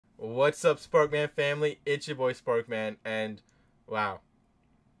What's up, Sparkman family? It's your boy Sparkman, and wow.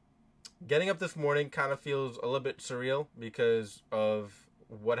 Getting up this morning kind of feels a little bit surreal because of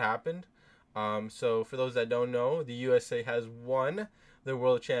what happened. So for those that don't know, the USA has won the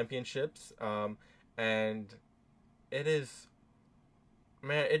World Championships, and it is,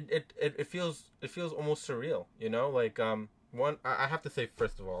 man, it feels almost surreal, you know? I have to say,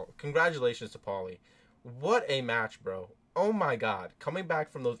 first of all, congratulations to Paulie. What a match, bro. Oh my god. Coming back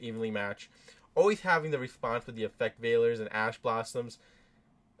from those evenly match, always having the response with the effect veilers and ash blossoms,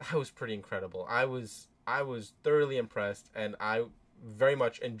 that was pretty incredible. I was thoroughly impressed, and I very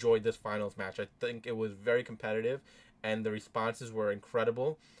much enjoyed this finals match. I think it was very competitive, and the responses were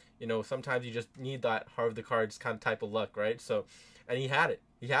incredible. You know, sometimes you just need that heart of the cards kind of type of luck, right? So, and he had it.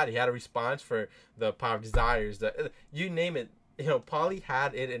 He had a response for the Power of Desires. You name it. You know, Paulie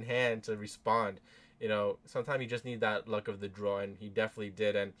had it in hand to respond. You know, sometimes you just need that luck of the draw, and he definitely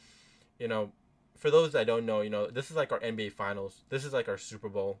did. And you know, for those that don't know, you know, this is like our NBA Finals. This is like our Super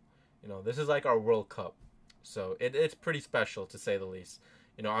Bowl. You know, this is like our World Cup. So it's pretty special, to say the least.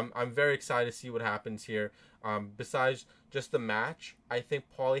 You know, I'm very excited to see what happens here. Besides just the match, I think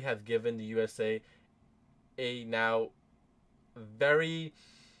Paulie has given the USA a now very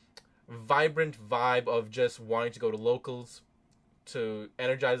vibrant vibe of just wanting to go to locals, to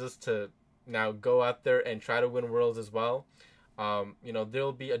energize us to now go out there and try to win worlds as well. You know,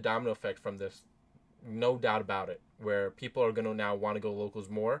 there'll be a domino effect from this, no doubt about it, where people are going to now want to go locals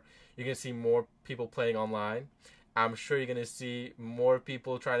more. You're going to see more people playing online. I'm sure you're going to see more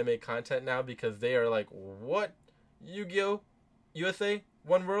people trying to make content now because they are like, what? Yu-Gi-Oh! USA?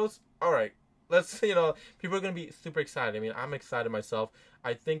 One Worlds? Alright, let's, you know, people are going to be super excited. I mean, I'm excited myself.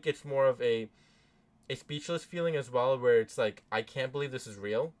 I think it's more of a speechless feeling as well, where it's like, I can't believe this is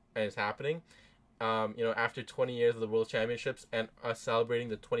real and it's happening. You know, after 20 years of the World Championships and us celebrating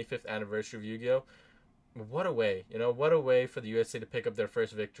the 25th anniversary of Yu-Gi-Oh! What a way, you know, what a way for the USA to pick up their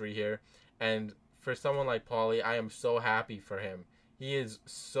first victory here. And for someone like Paulie, I am so happy for him. He is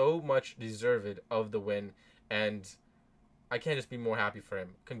so much deserved of the win, and I can't just be more happy for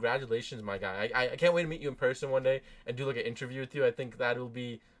him. Congratulations, my guy. I can't wait to meet you in person one day and do like an interview with you. I think that'll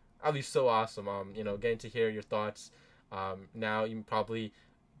be so awesome. You know, getting to hear your thoughts. Now you probably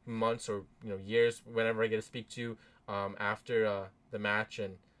months or, you know, years whenever I get to speak to you after the match,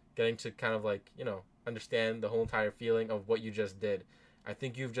 and getting to kind of like, you know, understand the whole entire feeling of what you just did. I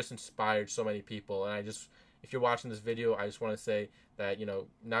think you've just inspired so many people, and if you're watching this video, I just want to say that, you know,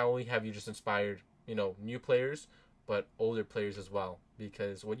 not only have you just inspired, you know, new players, but older players as well,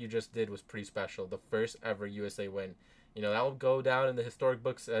 because what you just did was pretty special. The first ever USA win. You know, that will go down in the historic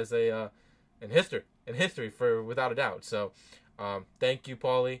books as a in history for without a doubt. So thank you,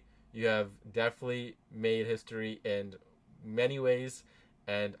 Paulie. You have definitely made history in many ways,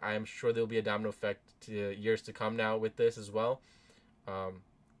 and I am sure there'll be a domino effect to years to come now with this as well.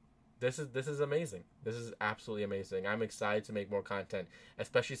 This is amazing. This is absolutely amazing. I'm excited to make more content,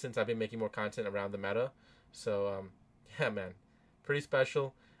 especially since I've been making more content around the meta. So yeah, man, pretty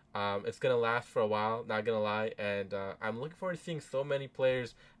special. It's gonna last for a while, not gonna lie, and I'm looking forward to seeing so many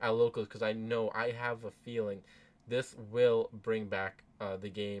players at locals, because I know, I have a feeling this will bring back the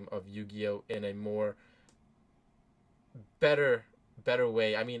game of Yu-Gi-Oh! In a more better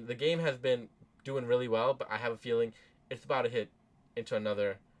way. I mean, the game has been doing really well, but I have a feeling it's about to hit into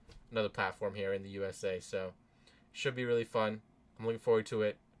another platform here in the USA. So should be really fun. I'm looking forward to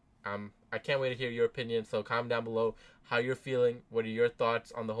it. I can't wait to hear your opinion. So comment down below how you're feeling. What are your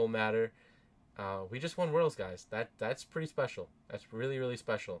thoughts on the whole matter? We just won Worlds, guys. That's pretty special. That's really, really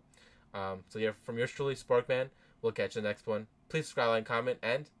special. So yeah, from yours truly, Sparkman. We'll catch you the next one. Please subscribe, like, comment,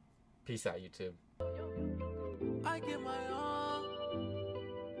 and peace out, YouTube. I give my all,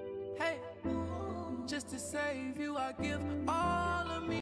 hey, just to save you, I give all.